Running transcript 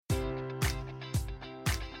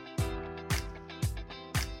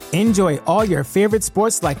Enjoy all your favorite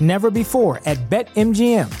sports like never before at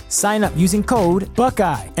BetMGM. Sign up using code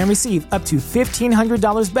Buckeye and receive up to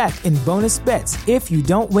 $1,500 back in bonus bets if you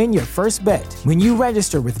don't win your first bet. When you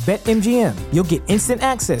register with BetMGM, you'll get instant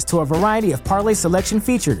access to a variety of parlay selection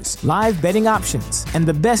features, live betting options, and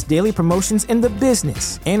the best daily promotions in the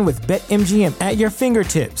business. And with BetMGM at your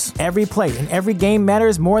fingertips, every play and every game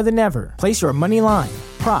matters more than ever. Place your money line,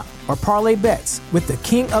 prop, or parlay bets with the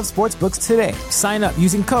king of sportsbooks today. Sign up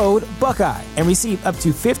using code Buckeye and receive up to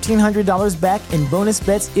 $1,500 back in bonus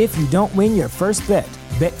bets if you don't win your first bet.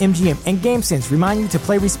 BetMGM and GameSense remind you to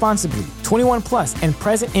play responsibly. 21 plus and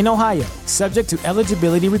present in Ohio, subject to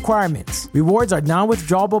eligibility requirements. Rewards are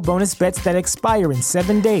non-withdrawable bonus bets that expire in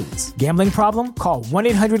 7 days. Gambling problem? Call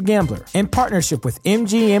 1-800-GAMBLER. In partnership with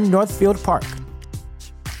MGM Northfield Park.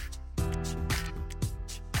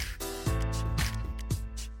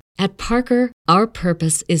 At Parker, our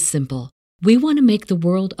purpose is simple. We want to make the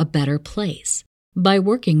world a better place by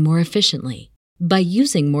working more efficiently, by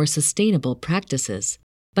using more sustainable practices,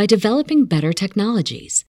 by developing better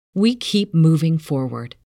technologies. We keep moving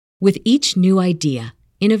forward. With each new idea,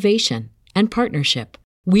 innovation, and partnership,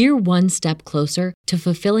 we're one step closer to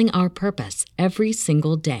fulfilling our purpose every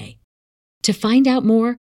single day. To find out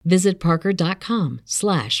more, visit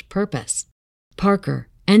parker.com/purpose. Parker,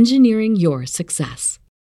 engineering your success.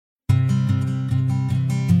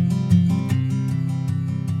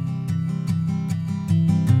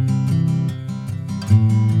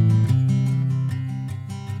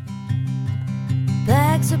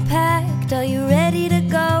 Bags are packed, are you ready to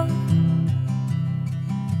go?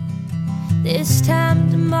 This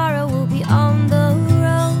time tomorrow we'll be on the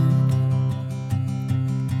road,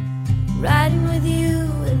 riding with you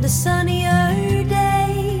into sunnier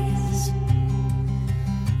days.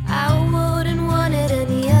 I wouldn't want it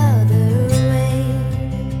any other way.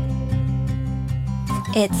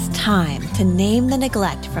 It's time to name the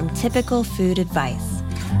neglect from typical food advice.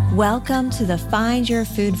 Welcome to the Find Your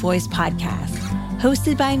Food Voice podcast,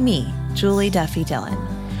 hosted by me, Julie Duffy Dillon.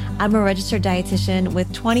 I'm a registered dietitian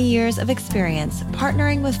with 20 years of experience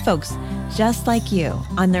partnering with folks just like you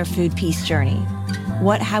on their food peace journey.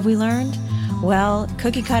 What have we learned? Well,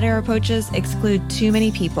 cookie cutter approaches exclude too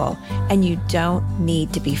many people, and you don't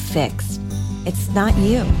need to be fixed. It's not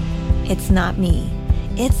you. It's not me.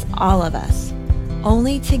 It's all of us.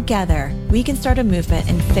 Only together we can start a movement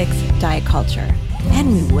and fix diet culture.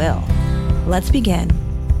 And we will. Let's begin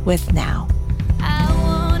with now. I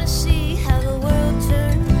wanna see how the world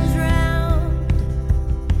turns round.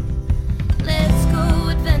 Let's go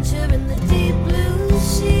adventure in the deep blue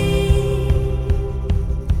sea.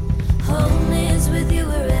 Home is with you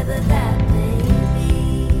wherever that may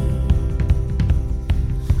be.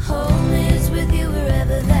 Home is with you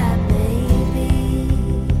wherever that may be.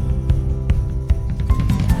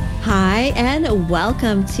 Hi, and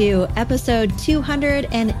welcome to episode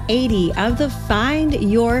 280 of the Find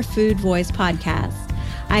Your Food Voice podcast.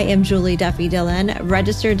 I am Julie Duffy Dillon,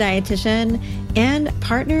 registered dietitian and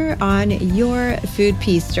partner on your food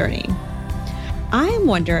peace journey. I am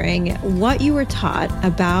wondering what you were taught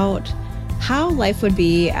about how life would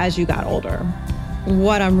be as you got older.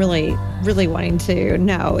 What I'm really wanting to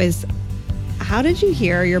know is, how did you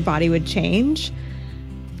hear your body would change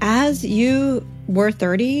as you were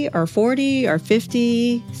 30 or 40 or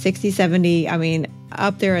 50, 60, 70, I mean,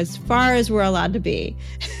 up there as far as we're allowed to be?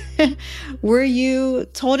 Were you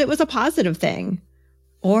told it was a positive thing?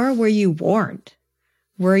 Or were you warned?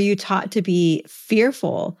 Were you taught to be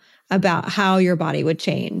fearful about how your body would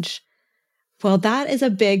change? Well, that is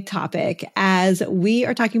a big topic. As we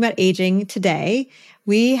are talking about aging today,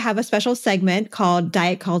 we have a special segment called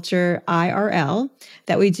Diet Culture IRL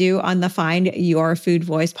that we do on the Find Your Food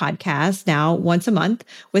Voice podcast now once a month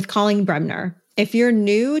with Colleen Bremner. If you're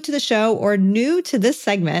new to the show or new to this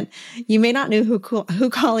segment, you may not know who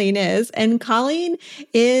Colleen is. And Colleen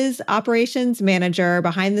is operations manager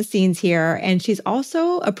behind the scenes here. And she's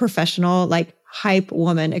also a professional, like hype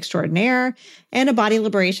woman extraordinaire and a body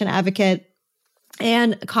liberation advocate.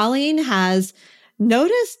 And Colleen has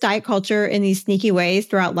noticed diet culture in these sneaky ways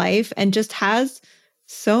throughout life and just has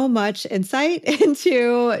so much insight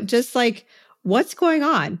into just like what's going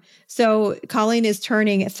on. So Colleen is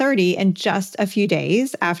turning 30 in just a few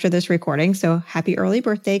days after this recording. So happy early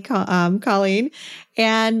birthday, Colleen.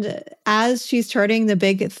 And as she's turning the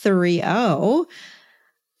big 30,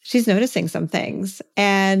 she's noticing some things.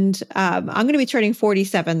 And I'm going to be turning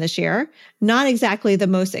 47 this year. Not exactly the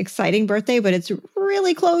most exciting birthday, but it's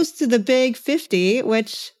really close to the big 50,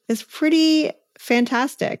 which is pretty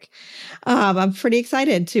fantastic. I'm pretty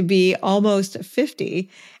excited to be almost 50.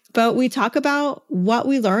 But we talk about what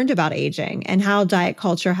we learned about aging and how diet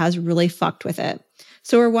culture has really fucked with it.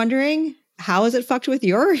 So we're wondering, how has it fucked with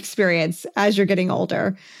your experience as you're getting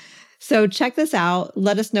older? So check this out.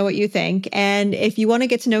 Let us know what you think. And if you want to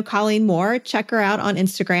get to know Colleen more, check her out on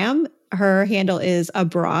Instagram. Her handle is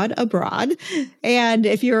abroad. And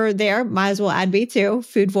if you're there, might as well add me too,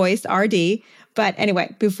 Food Voice RD. But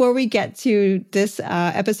anyway, before we get to this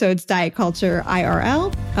episode's Diet Culture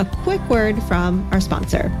IRL, a quick word from our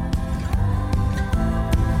sponsor.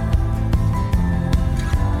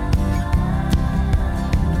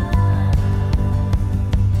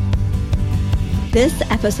 This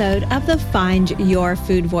episode of the Find Your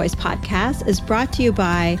Food Voice podcast is brought to you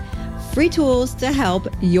by free tools to help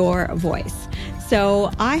your voice.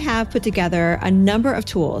 So I have put together a number of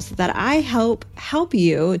tools that I hope help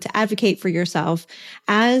you to advocate for yourself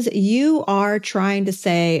as you are trying to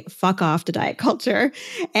say, fuck off to diet culture.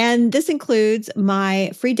 And this includes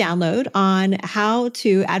my free download on how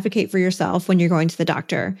to advocate for yourself when you're going to the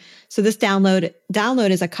doctor. So this download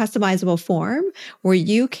is a customizable form where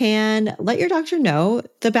you can let your doctor know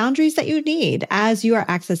the boundaries that you need as you are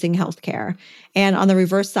accessing healthcare. And on the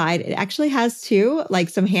reverse side, it actually has too, like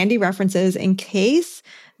some handy references in case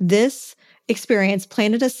this experience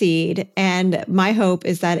planted a seed. And my hope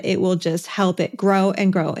is that it will just help it grow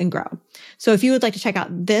and grow and grow. So if you would like to check out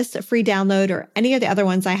this free download or any of the other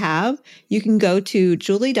ones I have, you can go to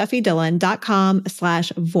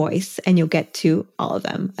julieduffydillon.com/voice and you'll get to all of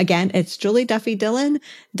them. Again, it's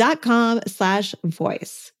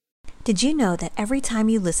julieduffydillon.com/voice. Did you know that every time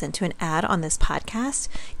you listen to an ad on this podcast,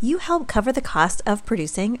 you help cover the cost of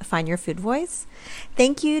producing Find Your Food Voice?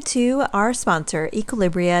 Thank you to our sponsor,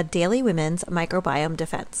 Equilibria Daily Women's Microbiome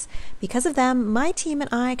Defense. Because of them, my team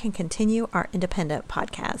and I can continue our independent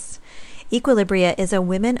podcast. Equilibria is a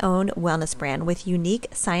women-owned wellness brand with unique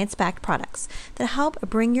science-backed products that help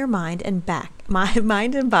bring your mind and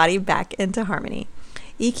body back into harmony.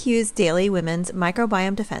 EQ's Daily Women's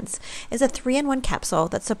Microbiome Defense is a 3-in-1 capsule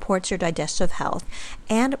that supports your digestive health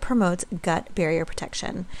and promotes gut barrier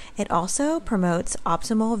protection. It also promotes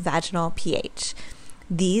optimal vaginal pH.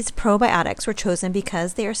 These probiotics were chosen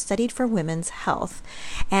because they are studied for women's health.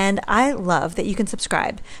 And I love that you can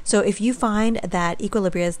subscribe. So if you find that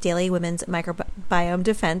Equilibria's Daily Women's Microbiome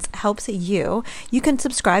Defense helps you, you can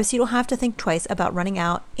subscribe so you don't have to think twice about running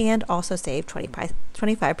out and also save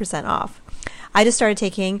 25% off. I just started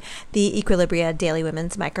taking the Equilibria Daily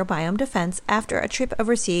Women's Microbiome Defense after a trip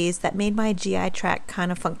overseas that made my GI tract kind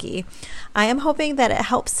of funky. I am hoping that it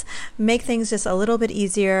helps make things just a little bit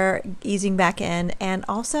easier, easing back in. And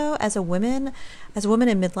also as a woman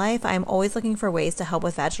in midlife, I'm always looking for ways to help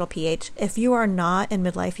with vaginal pH. If you are not in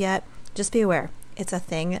midlife yet, just be aware. It's a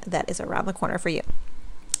thing that is around the corner for you.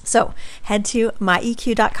 So head to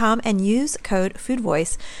myeq.com and use code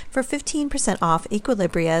FOODVOICE for 15% off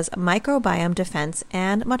Equilibria's Microbiome Defense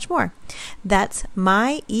and much more. That's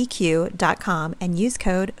myeq.com and use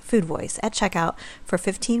code FOODVOICE at checkout for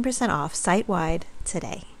 15% off site-wide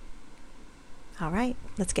today. All right,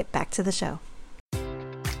 let's get back to the show.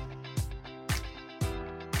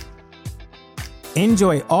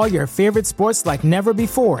 Enjoy all your favorite sports like never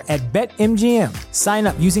before at BetMGM. Sign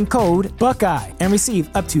up using code Buckeye and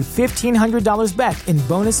receive up to $1,500 back in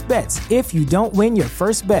bonus bets if you don't win your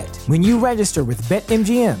first bet. When you register with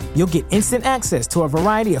BetMGM, you'll get instant access to a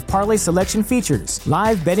variety of parlay selection features,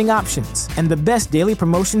 live betting options, and the best daily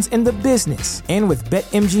promotions in the business. And with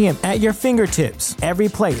BetMGM at your fingertips, every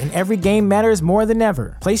play and every game matters more than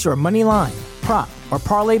ever. Place your money line, prop, or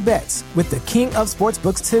parlay bets with the king of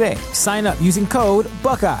sportsbooks today. Sign up using code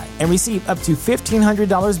Buckeye and receive up to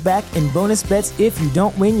 $1,500 back in bonus bets if you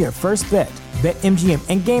don't win your first bet. BetMGM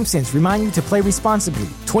and GameSense remind you to play responsibly.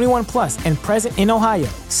 21 plus and present in Ohio,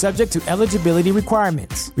 subject to eligibility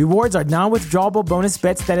requirements. Rewards are non-withdrawable bonus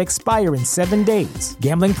bets that expire in 7 days.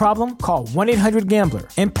 Gambling problem? Call 1-800-GAMBLER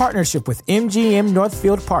in partnership with MGM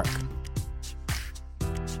Northfield Park.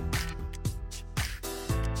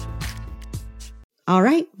 All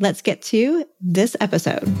right, let's get to this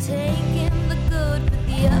episode. Taking the good with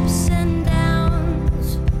the ups and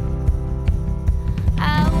downs.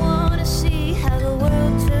 I wanna see how the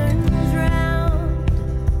world turns round.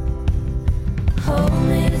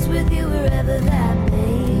 Home is with you wherever that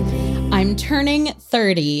may be. I'm turning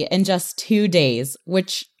 30 in just 2 days,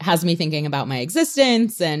 which has me thinking about my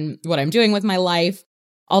existence and what I'm doing with my life.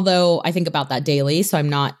 Although I think about that daily, so I'm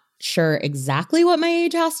not sure exactly what my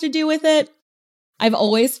age has to do with it. I've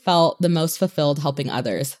always felt the most fulfilled helping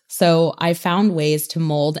others, so I found ways to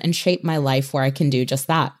mold and shape my life where I can do just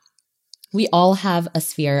that. We all have a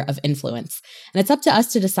sphere of influence, and it's up to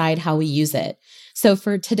us to decide how we use it. So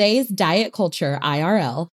for today's Diet Culture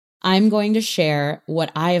IRL, I'm going to share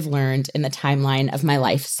what I have learned in the timeline of my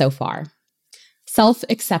life so far.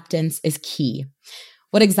 Self-acceptance is key.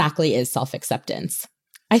 What exactly is self-acceptance?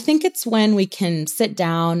 I think it's when we can sit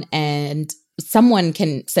down and someone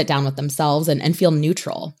can sit down with themselves and feel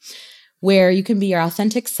neutral, where you can be your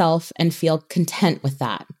authentic self and feel content with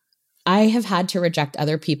that. I have had to reject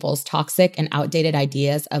other people's toxic and outdated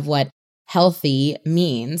ideas of what healthy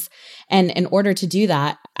means. And in order to do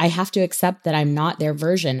that, I have to accept that I'm not their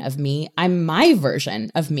version of me. I'm my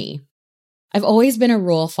version of me. I've always been a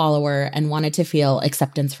rule follower and wanted to feel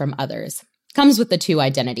acceptance from others. Comes with the two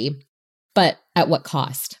identity, but at what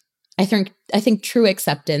cost? I think true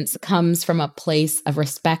acceptance comes from a place of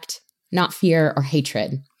respect, not fear or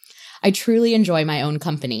hatred. I truly enjoy my own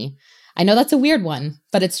company. I know that's a weird one,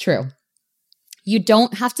 but it's true. You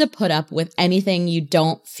don't have to put up with anything you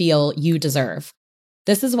don't feel you deserve.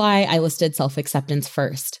 This is why I listed self-acceptance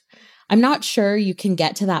first. I'm not sure you can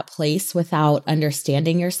get to that place without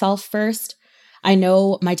understanding yourself first. I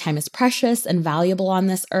know my time is precious and valuable on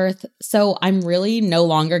this earth, so I'm really no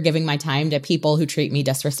longer giving my time to people who treat me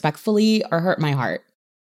disrespectfully or hurt my heart.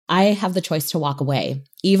 I have the choice to walk away,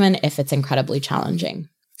 even if it's incredibly challenging.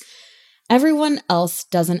 Everyone else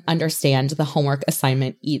doesn't understand the homework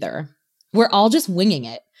assignment either. We're all just winging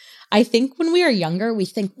it. I think when we are younger, we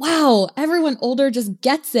think, wow, everyone older just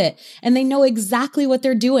gets it and they know exactly what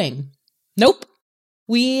they're doing. Nope.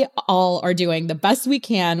 We all are doing the best we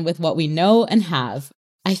can with what we know and have.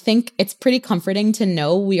 I think it's pretty comforting to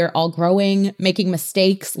know we are all growing, making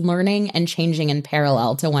mistakes, learning, and changing in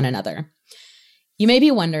parallel to one another. You may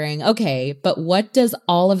be wondering, okay, but what does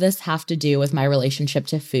all of this have to do with my relationship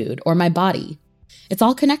to food or my body? It's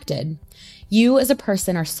all connected. You as a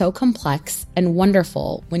person are so complex and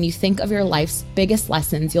wonderful. When you think of your life's biggest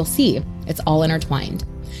lessons, you'll see it's all intertwined.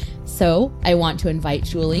 So I want to invite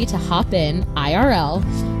Julie to hop in IRL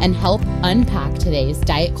and help unpack today's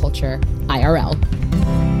diet culture IRL.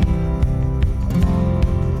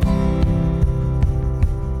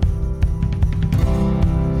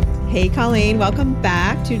 Hey, Colleen, welcome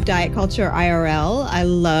back to Diet Culture IRL. I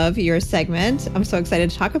love your segment. I'm so excited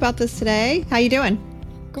to talk about this today. How you doing?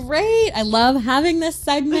 Great. I love having this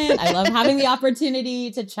segment. I love having the opportunity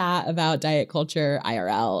to chat about diet culture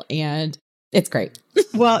IRL, and it's great.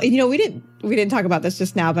 Well, we didn't talk about this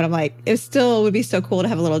just now, but I'm like, it still would be so cool to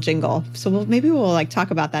have a little jingle. So maybe we'll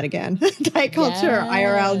talk about that again. Diet culture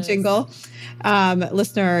IRL jingle.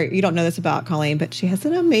 Listener, you don't know this about Colleen, but she has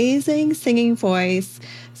an amazing singing voice.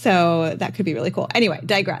 So that could be really cool. Anyway,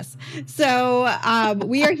 digress. So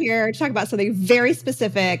we are here to talk about something very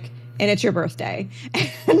specific, and it's your birthday.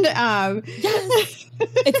 And yes.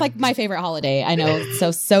 It's like my favorite holiday. I know,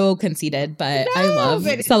 so conceited, but I love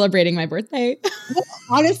celebrating my birthday. Well,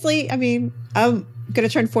 honestly, I mean, I'm going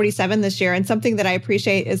to turn 47 this year, and something that I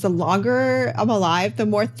appreciate is the longer I'm alive, the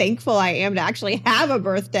more thankful I am to actually have a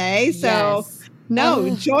birthday. So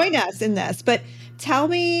join us in this. But tell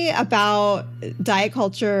me about diet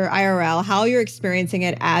culture IRL, how you're experiencing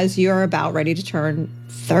it as you're about ready to turn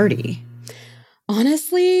 30.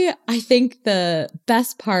 Honestly, I think the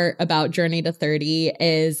best part about Journey to 30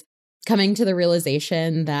 is coming to the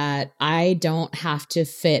realization that I don't have to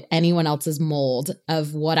fit anyone else's mold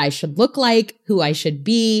of what I should look like, who I should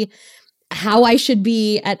be, how I should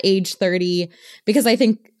be at age 30. Because I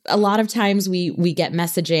think a lot of times we get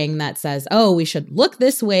messaging that says, oh, we should look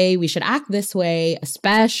this way, we should act this way,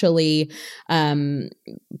 especially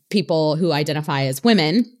people who identify as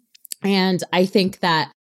women. And I think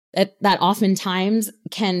that oftentimes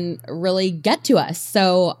can really get to us.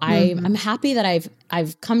 So I'm happy that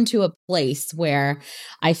I've come to a place where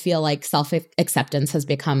I feel like self-acceptance has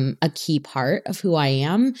become a key part of who I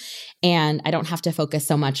am. And I don't have to focus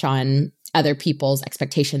so much on other people's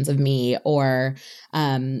expectations of me or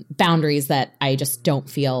boundaries that I just don't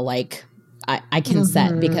feel like I can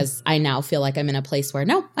set, because I now feel like I'm in a place where,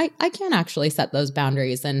 no, I can actually set those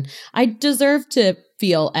boundaries, and I deserve to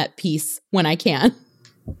feel at peace when I can.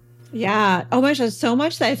 Yeah. Oh my gosh, there's so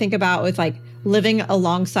much that I think about with living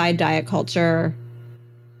alongside diet culture,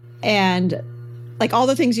 and all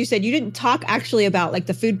the things you said. You didn't talk actually about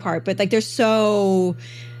the food part, but they're so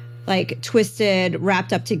twisted,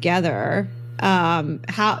 wrapped up together. How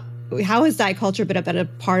has diet culture been a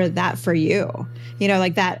part of that for you?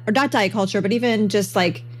 That, or not diet culture, but even just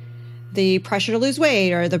the pressure to lose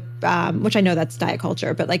weight, or the which I know that's diet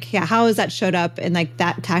culture, but how has that showed up in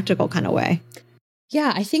that tactical kind of way?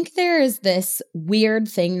 Yeah, I think there is this weird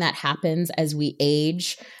thing that happens as we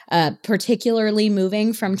age, particularly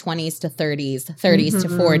moving from 20s to 30s, 30s to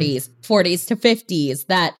 40s, 40s to 50s,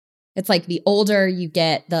 that it's the older you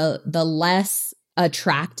get, the less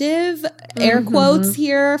attractive, air quotes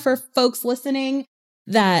here for folks listening,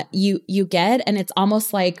 that you get. And it's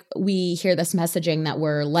almost like we hear this messaging that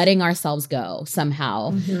we're letting ourselves go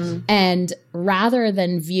somehow. And rather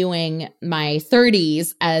than viewing my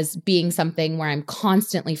 30s as being something where I'm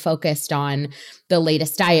constantly focused on the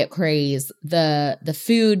latest diet craze, the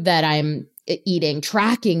food that I'm eating,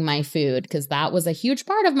 tracking my food, because that was a huge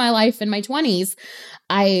part of my life in my 20s.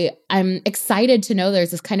 I'm excited to know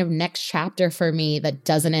there's this kind of next chapter for me that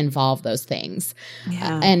doesn't involve those things.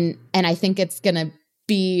 And I think it's going to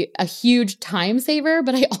be a huge time saver,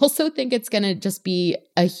 but I also think it's going to just be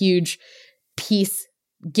a huge peace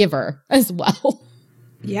giver as well.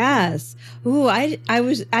 Yes. Ooh, I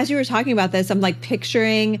was, as you were talking about this, I'm like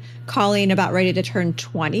picturing Colleen about ready to turn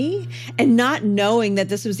 20 and not knowing that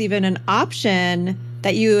this was even an option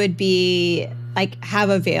that you would be like have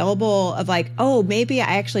available of like, oh, maybe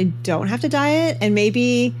I actually don't have to diet and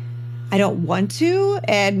maybe I don't want to.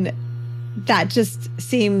 And that just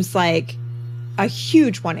seems like a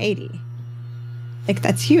huge 180. Like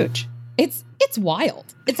that's huge. It's wild.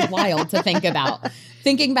 It's wild to think about.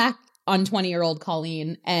 Thinking back on 20-year-old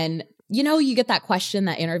Colleen, and you get that question,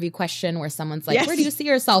 that interview question where someone's like, where do you see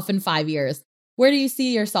yourself in 5 years? Where do you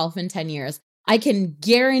see yourself in 10 years? I can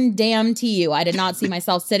guarantee you, I did not see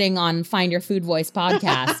myself sitting on Find Your Food Voice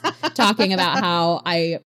podcast talking about how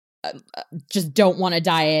I just don't want to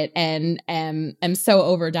diet and am so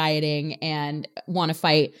over dieting and want to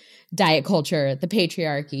fight diet culture, the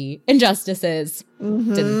patriarchy, injustices.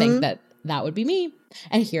 Didn't think that would be me.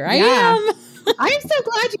 And here I am. I'm so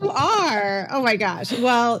glad you are. Oh my gosh.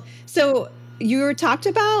 Well, so you talked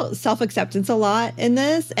about self-acceptance a lot in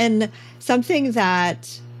this, and something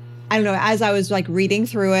that, I don't know, as I was like reading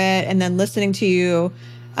through it and then listening to you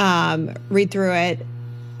read through it,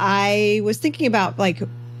 I was thinking about like,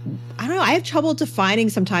 I don't know, I have trouble defining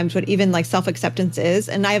sometimes what even like self-acceptance is.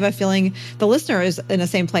 And I have a feeling the listener is in the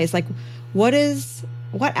same place. Like, what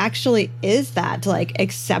actually is that to like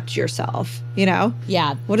accept yourself,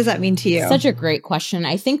 Yeah. What does that mean to you? Such a great question.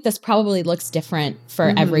 I think this probably looks different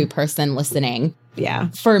for every person listening. Yeah.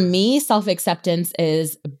 For me, self-acceptance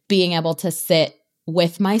is being able to sit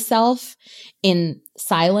with myself in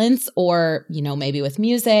silence, or, maybe with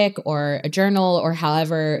music or a journal, or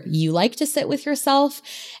however you like to sit with yourself,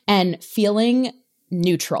 and feeling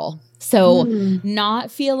neutral. So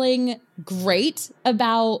not feeling great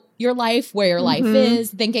about your life, where your life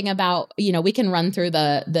is, thinking about, we can run through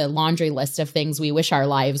the laundry list of things we wish our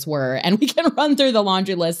lives were, and we can run through the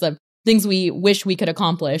laundry list of things we wish we could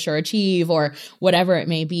accomplish or achieve or whatever it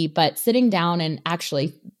may be, but sitting down and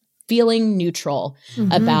actually feeling neutral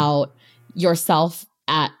about yourself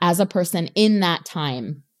as a person in that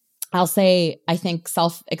time. I'll say, I think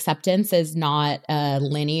self-acceptance is not a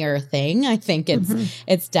linear thing. I think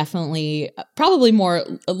it's definitely probably more,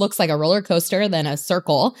 it looks like a roller coaster than a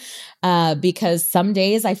circle, because some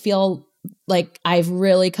days I feel like I've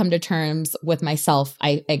really come to terms with myself.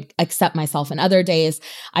 I accept myself. And other days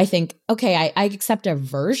I think, okay, I accept a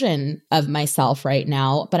version of myself right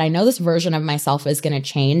now, but I know this version of myself is going to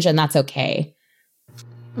change, and that's okay.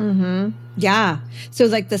 Yeah. So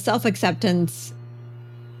like the self-acceptance,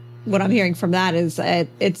 what I'm hearing from that is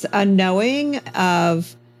it's a knowing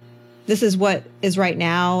of this is what is right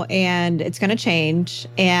now and it's going to change,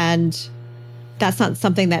 and that's not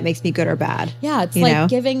something that makes me good or bad. Yeah, it's like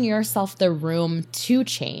giving yourself the room to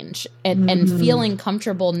change and feeling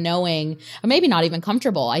comfortable knowing, or maybe not even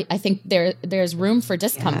comfortable. I think there's room for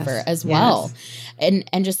discomfort as well. And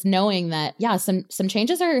just knowing that, some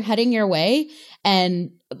changes are heading your way.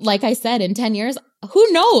 And like I said, in 10 years,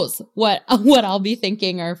 who knows what I'll be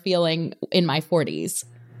thinking or feeling in my 40s.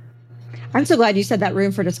 I'm so glad you said that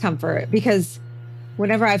room for discomfort, because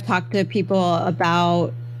whenever I've talked to people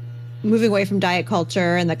about moving away from diet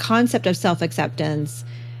culture and the concept of self-acceptance,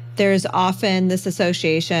 there's often this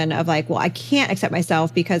association of like, well, I can't accept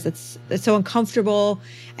myself because it's so uncomfortable,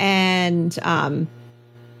 and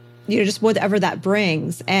just whatever that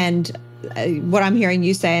brings. And what I'm hearing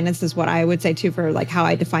you say, and this is what I would say too for like how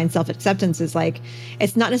I define self-acceptance, is like,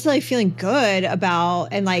 it's not necessarily feeling good about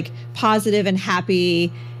and like positive and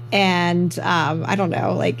happy. And I don't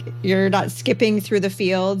know, like you're not skipping through the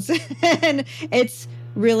fields and it's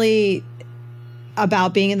really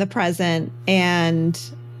about being in the present and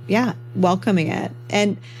welcoming it.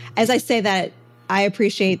 And as I say that, I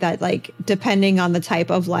appreciate that, like, depending on the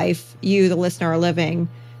type of life you, the listener, are living,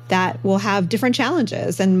 that will have different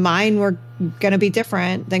challenges, and mine were going to be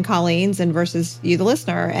different than Colleen's and versus you, the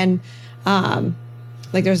listener. And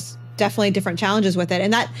like there's definitely different challenges with it.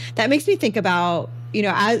 And that makes me think about,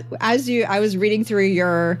 I was reading through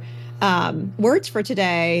your words for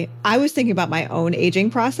today, I was thinking about my own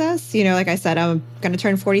aging process. You know, like I said, I'm going to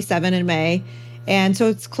turn 47 in May. And so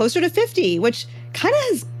it's closer to 50, which kind of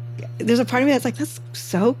has, there's a part of me that's like, that's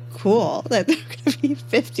so cool that they're going to be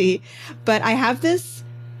 50. But I have this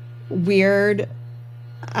weird,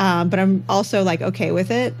 but I'm also like okay with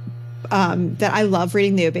it, that I love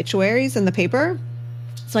reading the obituaries in the paper.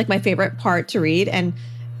 It's like my favorite part to read. And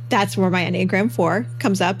that's where my Enneagram 4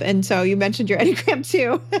 comes up. And so you mentioned your Enneagram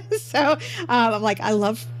 2. So I'm like, I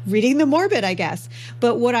love reading the morbid, I guess.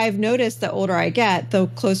 But what I've noticed, the older I get, the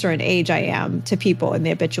closer in age I am to people in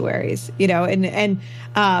the obituaries, you know, and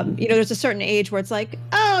you know, there's a certain age where it's like,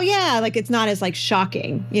 oh yeah, like it's not as like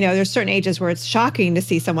shocking. You know, there's certain ages where it's shocking to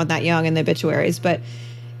see someone that young in the obituaries, but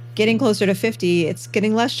getting closer to 50, it's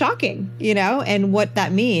getting less shocking, you know, and what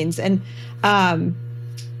that means. And,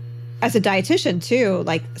 as a dietitian too,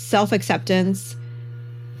 like self-acceptance,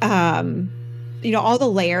 you know, all the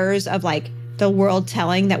layers of like the world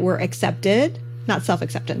telling that we're accepted, not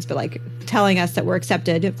self-acceptance, but like telling us that we're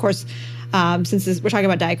accepted. Of course, we're talking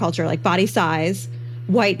about diet culture, like body size,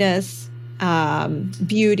 whiteness,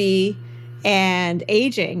 beauty, and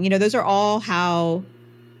aging, you know, those are all how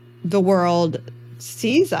the world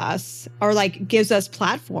sees us or like gives us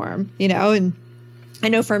platform, you know. And I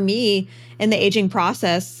know for me in the aging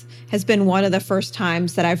process has been one of the first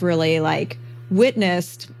times that I've really like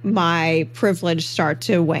witnessed my privilege start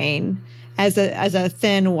to wane. As a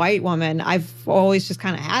thin white woman, I've always just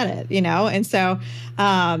kind of had it, you know? And so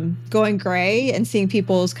going gray and seeing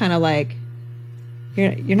people's kind of like,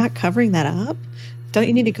 you're not covering that up? Don't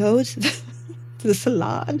you need to go to the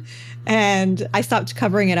salon? And I stopped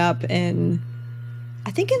covering it up I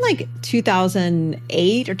think in like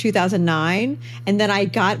 2008 or 2009. And then I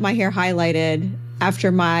got my hair highlighted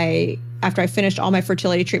after I finished all my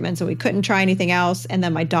fertility treatments and we couldn't try anything else. And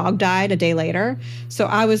then my dog died a day later. So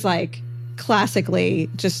I was like classically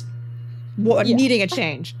just needing a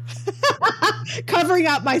change, covering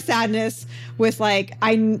up my sadness with like,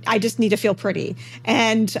 I just need to feel pretty.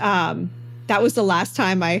 And that was the last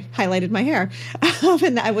time I highlighted my hair. And I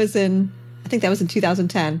think that was in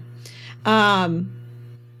 2010.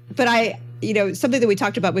 But you know, something that we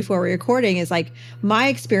talked about before we were recording is like my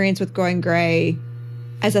experience with going gray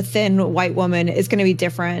as a thin white woman is going to be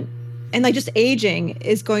different. And like just aging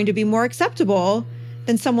is going to be more acceptable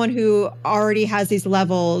than someone who already has these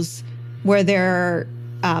levels where they're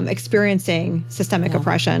experiencing systemic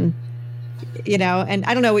oppression, you know. And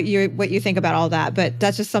I don't know what you think about all that, but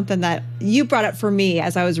that's just something that you brought up for me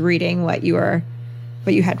as I was reading what you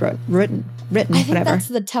had written. I think whatever. That's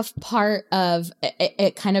the tough part of it.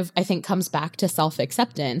 It kind of, I think, comes back to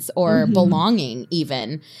self-acceptance or belonging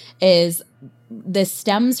even, is this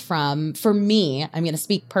stems from, for me, I'm going to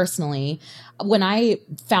speak personally, when I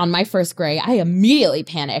found my first gray, I immediately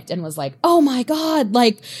panicked and was like, oh my God,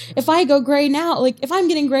 like if I go gray now, like if I'm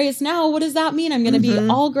getting grays now, what does that mean? I'm going to be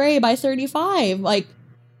all gray by 35. Like,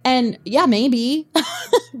 and yeah, maybe,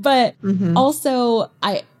 but also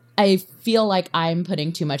I feel like I'm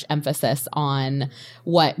putting too much emphasis on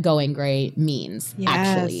what going gray means,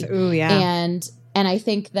 actually. Ooh, yeah. And I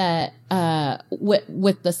think that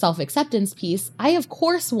with the self-acceptance piece, I of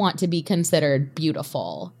course want to be considered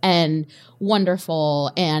beautiful and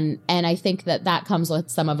wonderful. And I think that comes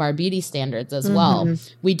with some of our beauty standards as well.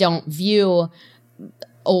 We don't view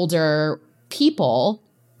older people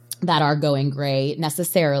that are going gray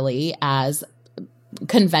necessarily as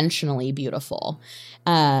conventionally beautiful.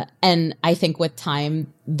 And I think with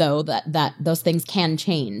time, though, that those things can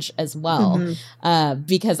change as well.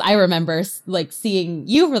 Because I remember like seeing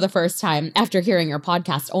you for the first time after hearing your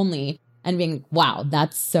podcast only and being, wow,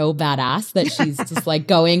 that's so badass that she's just like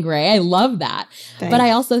going gray. I love that. Thanks. But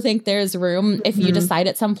I also think there's room if you decide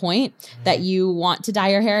at some point that you want to dye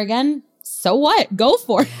your hair again. So what? Go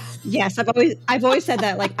for it. Yes, I've always said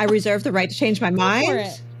that. Like I reserve the right to change my mind.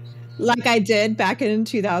 Like I did back in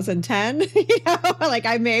 2010, you know, like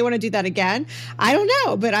I may want to do that again. I don't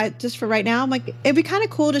know, but just for right now, I'm like, it'd be kind of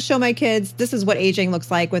cool to show my kids, this is what aging looks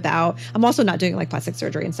like without, I'm also not doing like plastic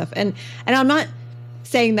surgery and stuff. And I'm not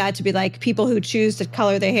saying that to be like people who choose to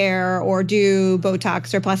color their hair or do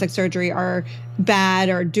Botox or plastic surgery are bad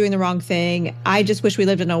or doing the wrong thing. I just wish we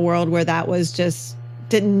lived in a world where that was just,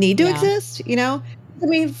 didn't need to exist, you know? I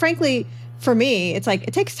mean, frankly, for me, it's like,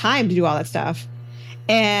 it takes time to do all that stuff.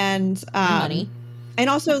 And money. And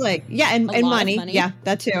also like, and money. Yeah,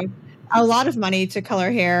 that too. A lot of money to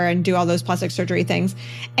color hair and do all those plastic surgery things.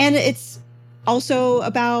 And it's also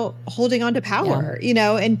about holding on to power, you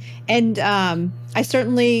know, and I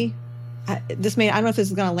I don't know if this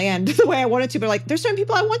is going to land the way I want it to, but like there's certain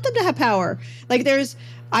people I want them to have power. Like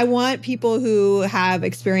I want people who have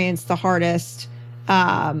experienced the hardest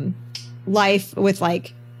life with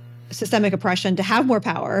like systemic oppression to have more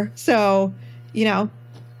power. So, you know,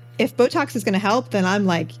 if Botox is going to help, then I'm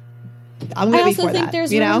going to be for that. I also think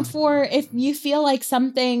there's room for if you feel like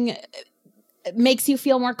something makes you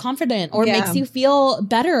feel more confident or makes you feel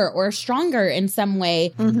better or stronger in some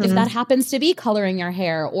way. If that happens to be coloring your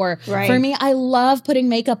hair or for me, I love putting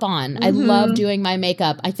makeup on. I love doing my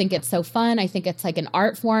makeup. I think it's so fun. I think it's like an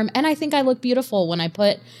art form. And I think I look beautiful when I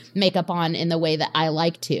put makeup on in the way that I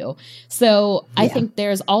like to. So I think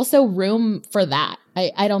there's also room for that.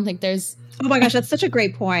 I don't think there's... Oh my gosh, that's such a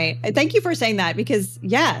great point. Thank you for saying that because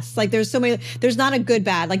yes, like there's not a good,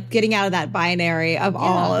 bad, like getting out of that binary of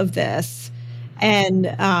all of this. And,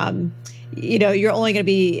 you know, you're only going to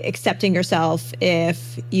be accepting yourself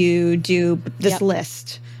if you do this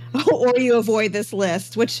list or you avoid this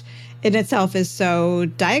list, which in itself is so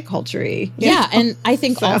diet culture-y. Yeah. And I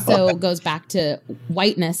think also goes back to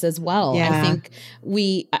whiteness as well. Yeah. I think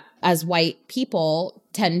we, as white people,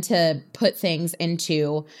 tend to put things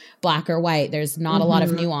into black or white. There's not a lot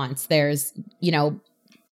of nuance. There's, you know,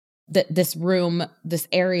 this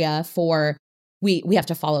area for... We have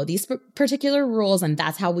to follow these particular rules, and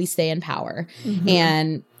that's how we stay in power.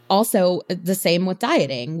 And also the same with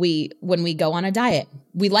dieting. When we go on a diet,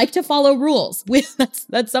 we like to follow rules.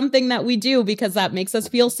 That's something that we do because that makes us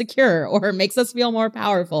feel secure or makes us feel more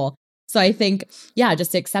powerful. So I think,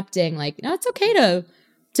 just accepting like, no, it's okay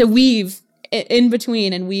to weave in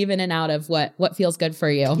between and weave in and out of what feels good for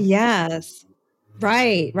you. Yes.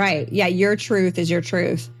 Right. Yeah. Your truth is your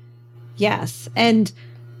truth. Yes. And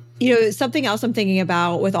you know, something else I'm thinking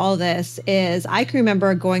about with all this is I can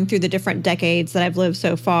remember going through the different decades that I've lived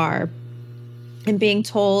so far and being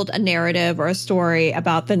told a narrative or a story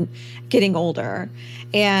about getting older.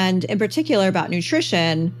 And in particular about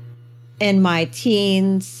nutrition in my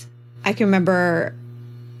teens. I can remember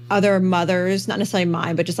other mothers, not necessarily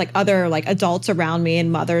mine, but just like other like adults around me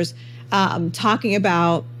and mothers talking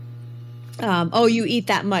about, oh, you eat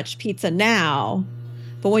that much pizza now,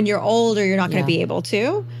 but when you're older, you're not going to be able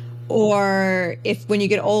to. Or if when you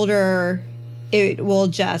get older, it will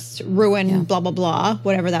just ruin blah, blah, blah,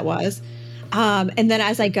 whatever that was. And then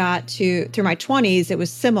as I got through my 20s, it was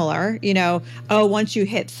similar, you know, oh, once you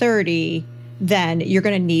hit 30, then you're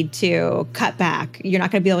going to need to cut back. You're not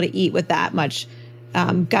going to be able to eat with that much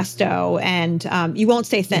gusto and you won't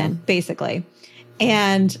stay thin, basically.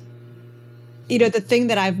 And, you know, the thing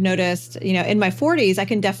that I've noticed, you know, in my 40s, I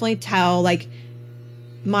can definitely tell like,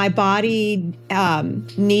 my body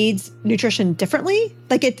needs nutrition differently.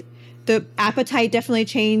 Like the appetite definitely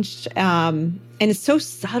changed. And it's so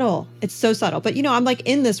subtle. It's so subtle. But, you know, I'm like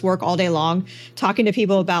in this work all day long talking to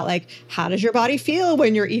people about like, how does your body feel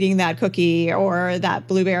when you're eating that cookie or that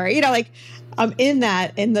blueberry? You know, like I'm in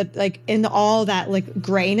all that like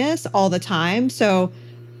grayness all the time. So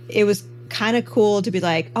it was kind of cool to be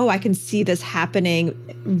like, oh, I can see this happening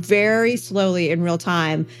very slowly in real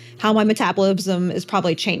time, how my metabolism is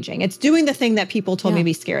probably changing. It's doing the thing that people told me to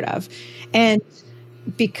be scared of. And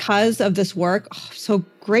because of this work, I'm so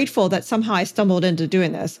grateful that somehow I stumbled into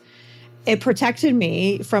doing this. It protected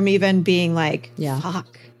me from even being like,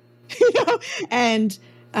 fuck, you know, and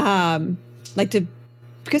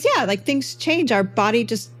because like things change. Our body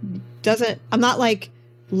just doesn't, I'm not like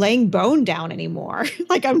laying bone down anymore.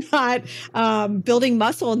 Like I'm not building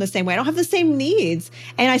muscle in the same way. I don't have the same needs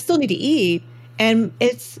and I still need to eat. And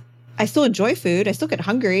I still enjoy food. I still get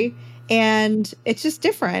hungry and it's just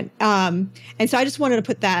different. And so I just wanted to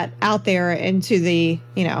put that out there into the,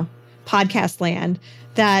 you know, podcast land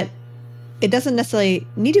that it doesn't necessarily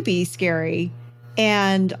need to be scary.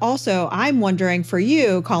 And also I'm wondering for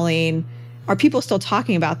you, Colleen, are people still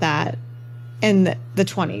talking about that in the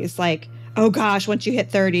 20s? Like, oh gosh, once you hit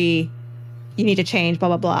 30, you need to change, blah,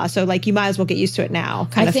 blah, blah. So like, you might as well get used to it now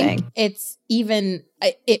kind of thing. I think it's even,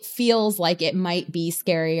 it feels like it might be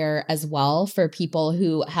scarier as well for people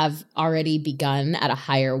who have already begun at a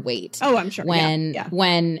higher weight. Oh, I'm sure.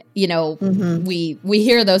 When, you know, we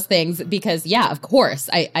hear those things because of course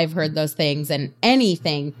I've heard those things and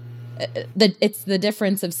anything. It's the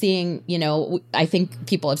difference of seeing, you know, I think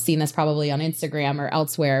people have seen this probably on Instagram or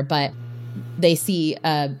elsewhere, but they see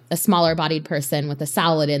a smaller bodied person with a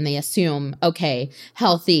salad and they assume, okay,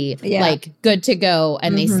 healthy, like good to go.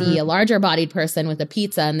 And they see a larger bodied person with a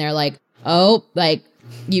pizza and they're like, oh, like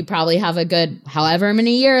you probably have a good however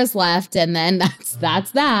many years left. And then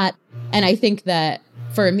that's that. And I think that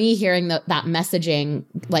for me, hearing that messaging,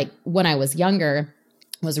 like when I was younger,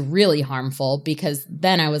 was really harmful, because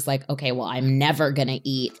then I was like, okay, well, I'm never going to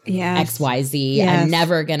eat XYZ. Yes. I'm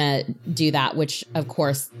never going to do that, which of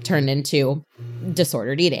course turned into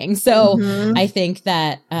disordered eating. So I think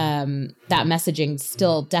that that messaging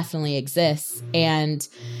still definitely exists. And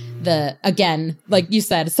again, like you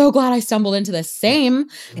said, so glad I stumbled into this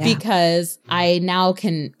because I now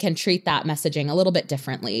can treat that messaging a little bit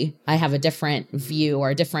differently. I have a different view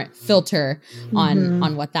or a different filter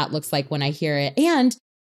on what that looks like when I hear it. And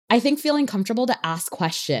I think feeling comfortable to ask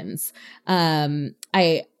questions. In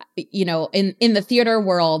the theater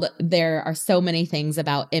world, there are so many things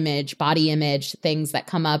about image, body image, things that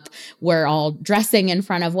come up. We're all dressing in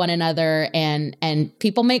front of one another, and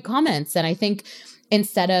people make comments. And I think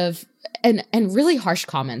instead of, and really harsh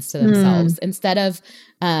comments to themselves, instead of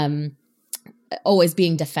always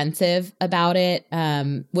being defensive about it,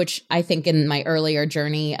 which I think in my earlier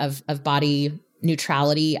journey of body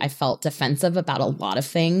neutrality, I felt defensive about a lot of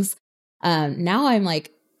things. Now I'm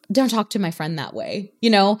like, don't talk to my friend that way.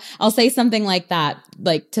 I'll say something like that,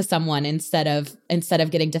 like to someone instead of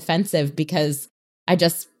getting defensive, because I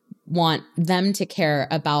just want them to care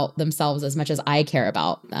about themselves as much as I care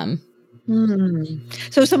about them.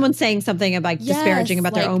 So if someone's saying something about disparaging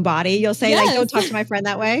about their own body, you'll say, like, don't talk to my friend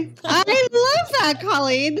that way. I love that,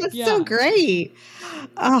 Colleen. That's so great.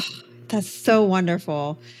 Oh, that's so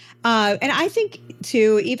wonderful. And I think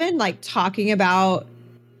too, even like talking about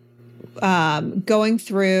going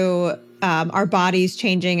through our bodies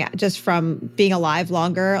changing just from being alive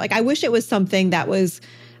longer. Like, I wish it was something that was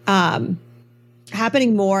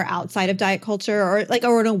happening more outside of diet culture, or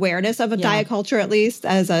an awareness of a diet culture, at least,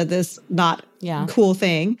 as this not cool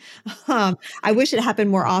thing. I wish it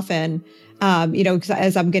happened more often, because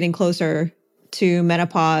as I'm getting closer to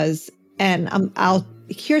menopause, and I'll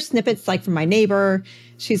hear snippets like from my neighbor.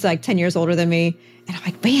 She's like 10 years older than me. And I'm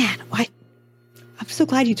like, man, I'm so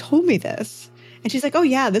glad you told me this. And she's like, oh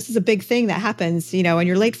yeah, this is a big thing that happens, in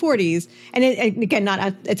your late 40s. And again,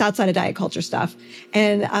 it's outside of diet culture stuff.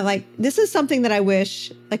 And I'm like, this is something that I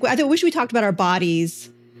wish we talked about our bodies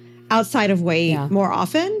outside of weight more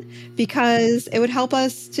often, because it would help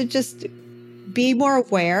us to just be more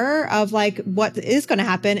aware of like what is going to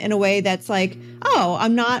happen in a way that's like, oh,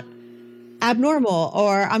 I'm not abnormal,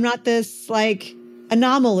 or I'm not this like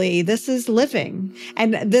anomaly. This is living.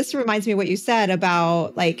 And this reminds me of what you said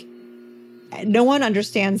about like, no one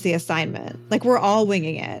understands the assignment. Like, we're all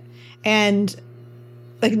winging it. And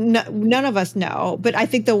like, none of us know. But I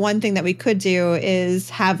think the one thing that we could do is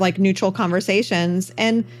have like neutral conversations,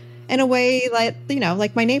 and in a way, like,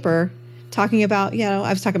 like my neighbor talking about, I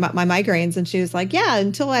was talking about my migraines, and she was like, yeah,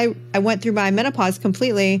 until I went through my menopause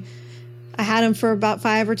completely, I had them for about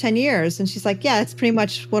 5 or 10 years. And she's like, yeah, that's pretty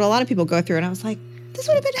much what a lot of people go through. And I was like, this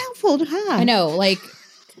would have been helpful to have. I know, like,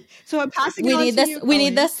 so I'm passing we it on need to this. you, We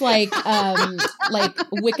need Colleen. this like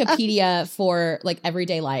Wikipedia for like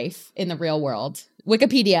everyday life in the real world.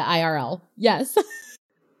 Wikipedia IRL. Yes.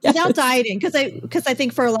 Without dieting, because I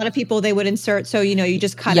think for a lot of people they would insert, so you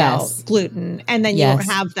just cut out gluten and then you won't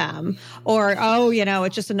have them, or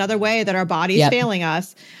it's just another way that our body's failing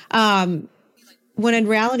us. When in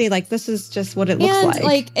reality, like, this is just what it looks like. And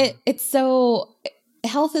like it's so,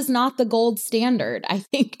 health is not the gold standard, I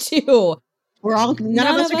think, too. We're all none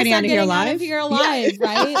of us are getting out of here alive,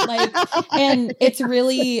 right? Like, and it's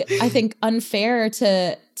really, I think, unfair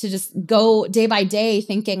to just go day by day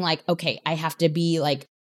thinking like, okay, I have to be like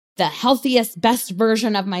the healthiest, best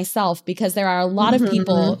version of myself, because there are a lot of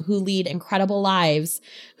people who lead incredible lives,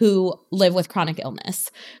 who live with chronic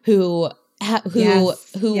illness, who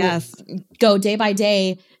go day by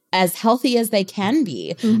day as healthy as they can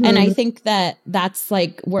be. And I think that that's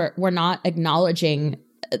like, we're not acknowledging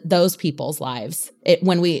those people's lives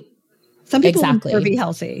some people will never be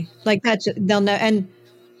healthy like that. They'll know,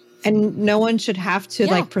 and no one should have to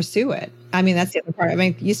like pursue it. I mean, that's the other part. I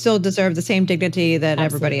mean, you still deserve the same dignity that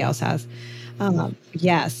everybody else has.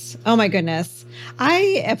 Yes. Oh my goodness.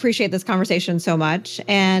 I appreciate this conversation so much,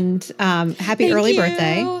 and happy early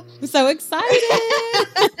birthday. I'm so excited.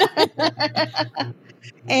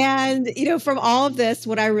 And, from all of this,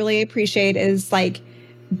 what I really appreciate is like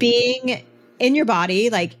being in your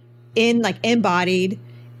body, like embodied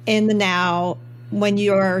in the now, when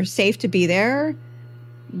you're safe to be there.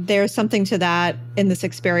 There's something to that in this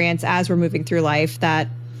experience as we're moving through life that,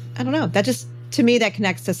 I don't know, that just, to me, that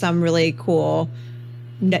connects to some really cool,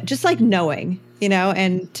 just like knowing,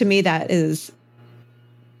 and to me that is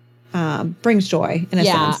brings joy in a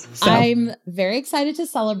sense. So. I'm very excited to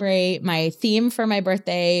celebrate. My theme for my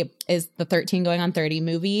birthday is the 13 going on 30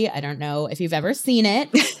 movie. I don't know if you've ever seen it,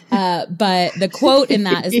 but the quote in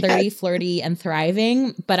that is 30, flirty, and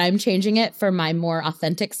thriving, but I'm changing it for my more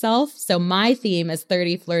authentic self. So my theme is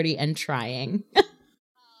 30, flirty, and trying.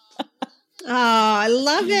 Oh, I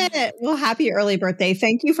love it. Well, happy early birthday.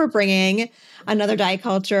 Thank you for bringing another Diet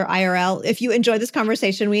Culture IRL. If you enjoyed this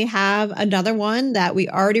conversation, we have another one that we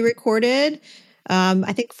already recorded,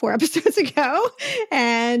 I think 4 episodes ago.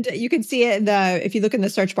 And you can see it if you look in the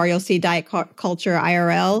search bar, you'll see Diet Culture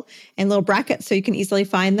IRL and little brackets so you can easily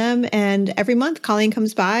find them. And every month, Colleen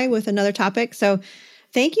comes by with another topic. So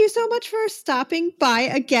thank you so much for stopping by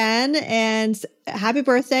again, and happy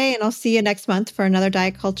birthday. And I'll see you next month for another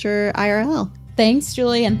Diet Culture IRL. Thanks,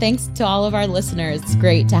 Julie. And thanks to all of our listeners. It's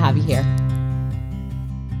great to have you here.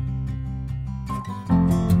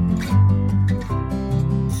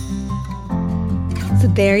 So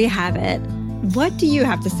there you have it. What do you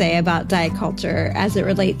have to say about diet culture as it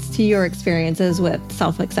relates to your experiences with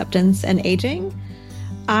self-acceptance and aging?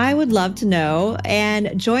 I would love to know,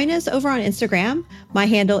 and join us over on Instagram. My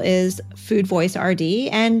handle is FoodVoiceRD,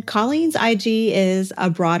 and Colleen's IG is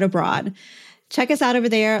Abroad. Check us out over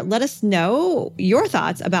there. Let us know your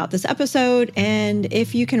thoughts about this episode and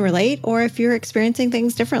if you can relate or if you're experiencing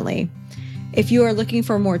things differently. If you are looking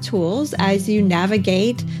for more tools as you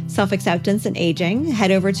navigate self-acceptance and aging,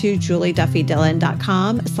 head over to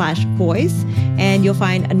julieduffydillon.com/voice, and you'll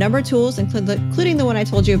find a number of tools, including the one I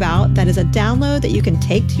told you about, that is a download that you can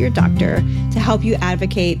take to your doctor to help you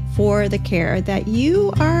advocate for the care that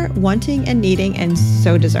you are wanting and needing and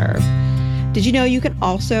so deserve. Did you know you can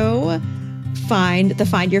also find the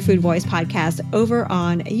Find Your Food Voice podcast over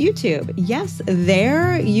on YouTube? Yes,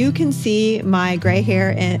 there you can see my gray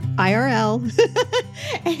hair in IRL.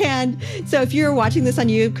 And so if you're watching this on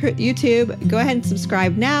YouTube, go ahead and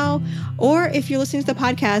subscribe now. Or if you're listening to the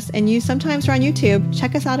podcast and you sometimes are on YouTube,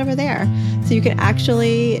 check us out over there so you can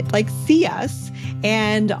actually see us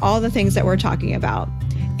and all the things that we're talking about.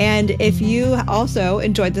 And if you also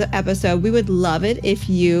enjoyed the episode, we would love it if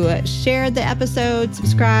you shared the episode,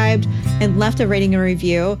 subscribed, and left a rating and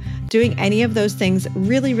review. Doing any of those things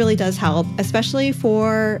really, really does help, especially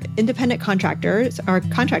for independent independent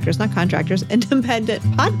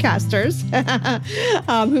podcasters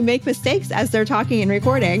who make mistakes as they're talking and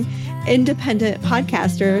recording. Independent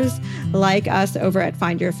podcasters like us over at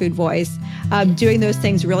Find Your Food Voice. Doing those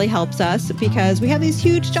things really helps us because we have these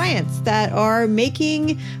huge giants that are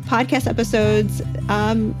making podcast episodes,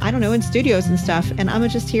 in studios and stuff. And I'm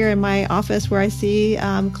just here in my office where I see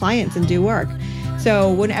clients and do work.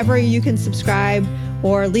 So whenever you can subscribe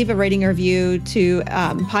or leave a rating or review to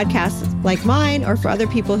podcasts like mine or for other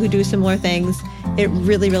people who do similar things, it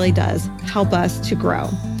really, really does help us to grow.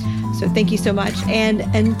 So thank you so much. And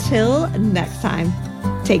until next time,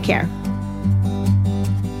 take care.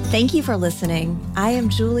 Thank you for listening. I am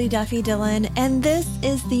Julie Duffy Dillon, and this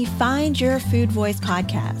is the Find Your Food Voice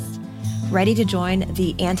podcast. Ready to join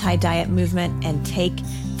the anti-diet movement and take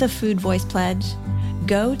the Food Voice Pledge?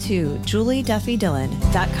 Go to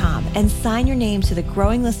julieduffydillon.com and sign your name to the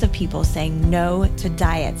growing list of people saying no to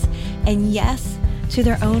diets and yes to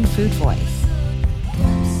their own food voice.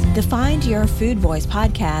 The Find Your Food Voice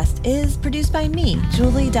podcast is produced by me,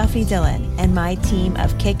 Julie Duffy Dillon, and my team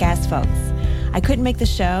of kick-ass folks. I couldn't make the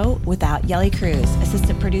show without Yelly Cruz,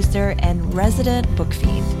 assistant producer and resident book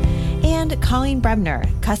fiend, and Colleen Brebner,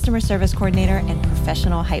 customer service coordinator and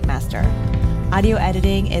professional hype master. Audio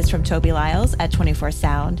editing is from Toby Lyles at 24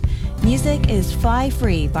 Sound. Music is Fly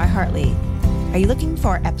Free by Hartley. Are you looking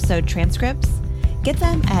for episode transcripts? Get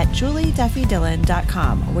them at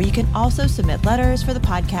julieduffydillon.com, where you can also submit letters for the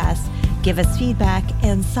podcast, give us feedback,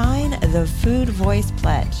 and sign the Food Voice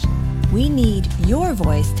Pledge. We need your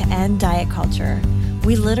voice to end diet culture.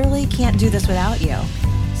 We literally can't do this without you.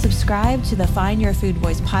 Subscribe to the Find Your Food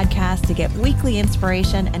Voice podcast to get weekly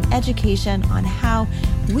inspiration and education on how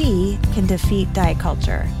we can defeat diet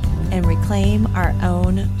culture and reclaim our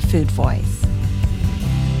own food voice.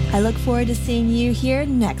 I look forward to seeing you here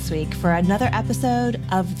next week for another episode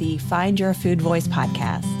of the Find Your Food Voice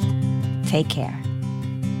podcast. Take care.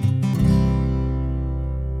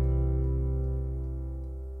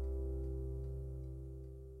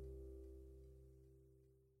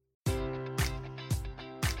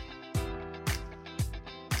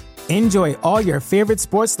 Enjoy all your favorite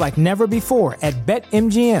sports like never before at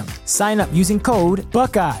BetMGM. Sign up using code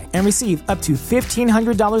Buckeye and receive up to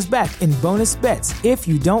 $1,500 back in bonus bets if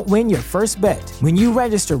you don't win your first bet. When you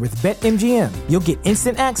register with BetMGM, you'll get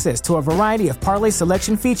instant access to a variety of parlay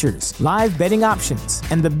selection features, live betting options,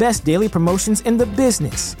 and the best daily promotions in the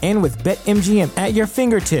business. And with BetMGM at your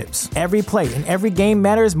fingertips, every play and every game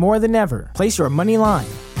matters more than ever. Place your money line,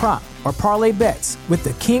 prop, or parlay bets with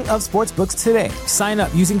the king of sportsbooks today. Sign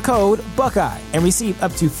up using code Buckeye and receive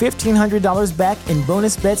up to $1,500 back in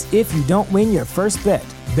bonus bets if you don't win your first bet.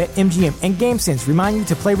 BetMGM and GameSense remind you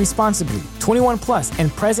to play responsibly. 21 plus and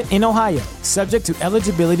present in Ohio, subject to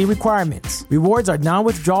eligibility requirements. Rewards are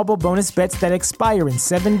non-withdrawable bonus bets that expire in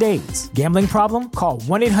 7 days. Gambling problem? Call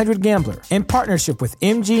 1-800-GAMBLER. In partnership with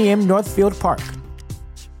MGM Northfield Park.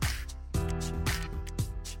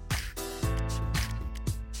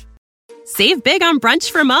 Save big on brunch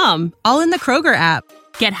for mom, all in the Kroger app.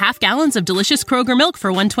 Get half gallons of delicious Kroger milk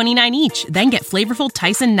for $1.29 each. Then get flavorful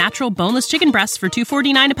Tyson natural boneless chicken breasts for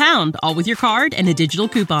 $2.49 a pound, all with your card and a digital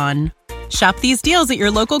coupon. Shop these deals at your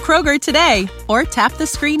local Kroger today, or tap the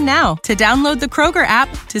screen now to download the Kroger app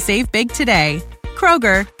to save big today.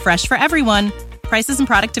 Kroger, fresh for everyone. Prices and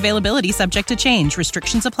product availability subject to change.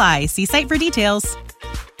 Restrictions apply. See site for details.